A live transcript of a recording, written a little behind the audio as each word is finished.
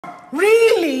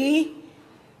Really?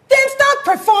 Then start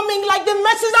performing like the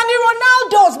Messis and the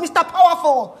Ronaldos, Mr.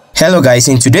 Powerful. Hello guys,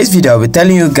 in today's video I'll be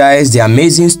telling you guys the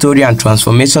amazing story and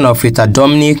transformation of Rita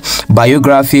Dominic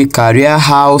biography, career,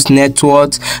 house, net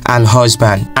worth and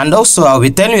husband. And also I'll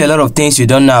be telling you a lot of things you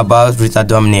don't know about Rita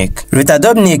Dominic. Rita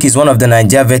Dominic is one of the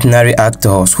Nigerian veterinary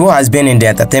actors who has been in the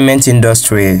entertainment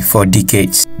industry for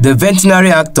decades. The veterinary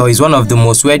actor is one of the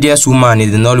most wealthiest women in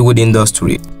the Nollywood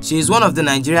industry. She is one of the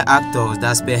Nigerian actors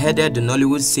that spearheaded the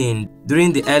Nollywood scene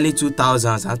during the early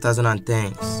 2000s and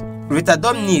 2010s. Rita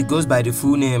Dominic goes by the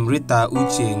full name Rita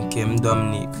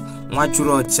Dominic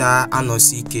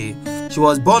Iyke. She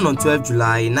was born on 12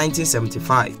 July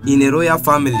 1975 in a royal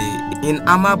family in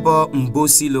Amabo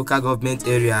Mbosi local government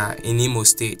area in Imo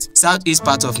State, southeast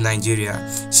part of Nigeria.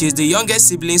 She is the youngest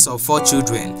siblings of 4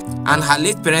 children, and her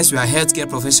late parents were healthcare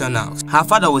professionals. Her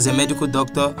father was a medical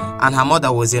doctor and her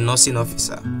mother was a nursing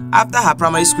officer. After her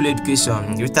primary school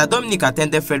education, Rita Dominic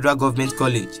attended Federal Government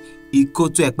College,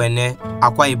 iyke,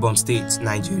 Akwa Ibom State,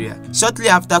 Nigeria. Shortly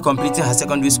after completing her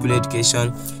secondary school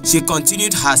education, she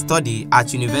continued her study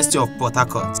at University of Port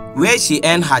Harcourt, where she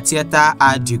earned her theatre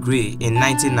art degree in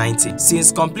 1990.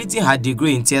 Since completing her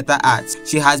degree in theatre arts,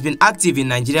 she has been active in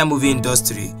Nigerian movie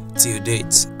industry till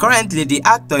date. Currently, the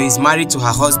actor is married to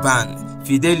her husband,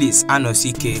 Fidelis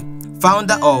Iyke,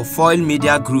 founder of Foil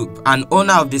Media Group and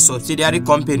owner of the subsidiary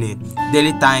company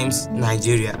Daily Times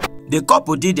Nigeria. The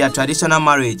couple did their traditional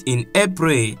marriage in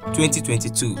April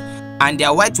 2022 and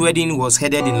their white wedding was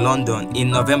held in London in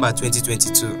November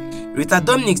 2022. Rita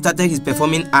Dominic started his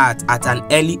performing art at an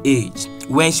early age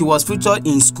when she was featured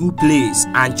in school plays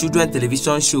and children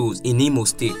television shows in Imo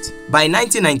State. By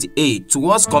 1998,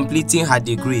 towards completing her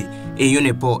degree in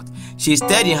Uniport, she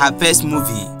starred in her first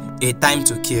movie, A Time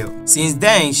to Kill. Since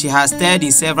then, she has starred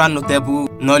in several notable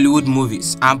Nollywood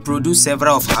movies and produced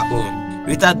several of her own.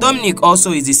 Rita Dominic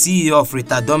also is the CEO of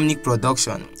Rita Dominic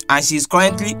Production, and she is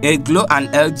currently a Glow and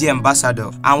LG ambassador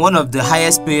and one of the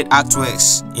highest paid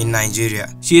actresses in Nigeria.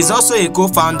 She is also a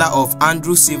co-founder of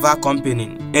Andrew Silver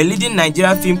Company, a leading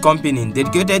Nigerian film company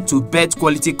dedicated to best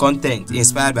quality content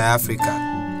inspired by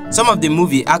Africa. Some of the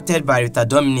movies acted by Rita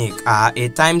Dominic are A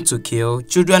Time to Kill,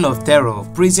 Children of Terror,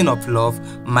 Prison of Love,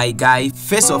 My Guy,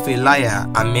 Face of a Liar,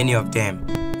 and many of them.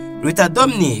 Rita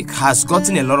Dominic has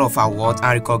gotten a lot of awards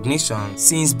and recognition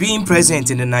since being present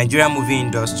in the Nigerian movie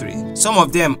industry. Some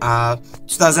of them are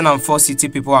 2004 City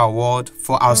People Award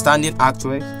for Outstanding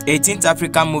Actress, 18th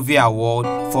African Movie Award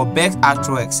for Best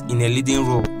Actress in a Leading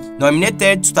Role,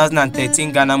 nominated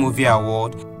 2013 Ghana Movie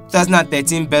Award,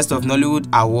 2013 Best of Nollywood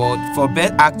Award for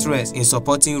Best Actress in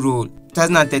Supporting Role,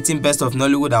 2013 Best of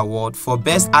Nollywood Award for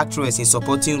Best Actress in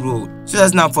Supporting Role,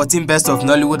 2014 Best of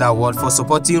Nollywood Award for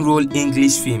Supporting Role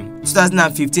English Film,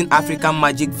 2015 African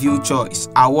Magic View Choice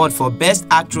Award for Best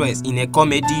Actress in a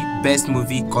Comedy, Best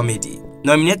Movie Comedy.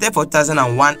 Nominated for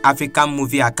 2001 African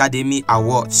Movie Academy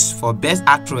Awards for Best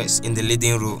Actress in the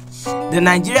Leading Role. The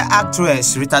Nigerian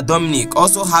actress Rita Dominic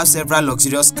also has several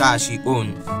luxurious cars she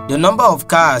owns. The number of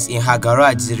cars in her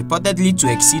garage is reportedly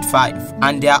to exceed 5,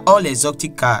 and they are all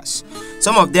exotic cars.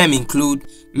 Some of them include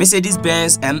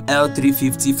Mercedes-Benz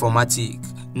ML350 4matic,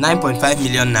 9.5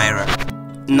 million naira.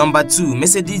 Number 2,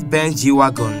 Mercedes-Benz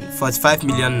G-Wagon, 45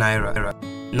 million naira.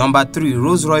 Number 3,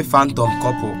 Rolls-Royce Phantom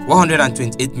Couple,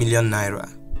 128 million naira.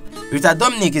 Rita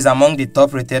Dominic is among the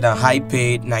top-rated and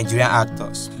high-paid Nigerian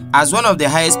actors. As one of the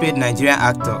highest-paid Nigerian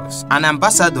actors, an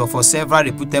ambassador for several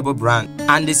reputable brands,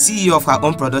 and the CEO of her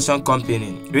own production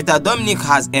company, Rita Dominic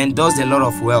has endorsed a lot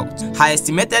of wealth. Her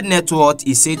estimated net worth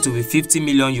is said to be $50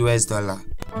 million US.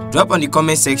 Drop on the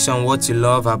comment section what you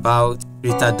love about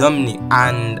Rita Dominic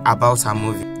and about her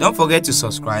movie. Don't forget to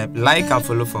subscribe, like, and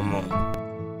follow for more.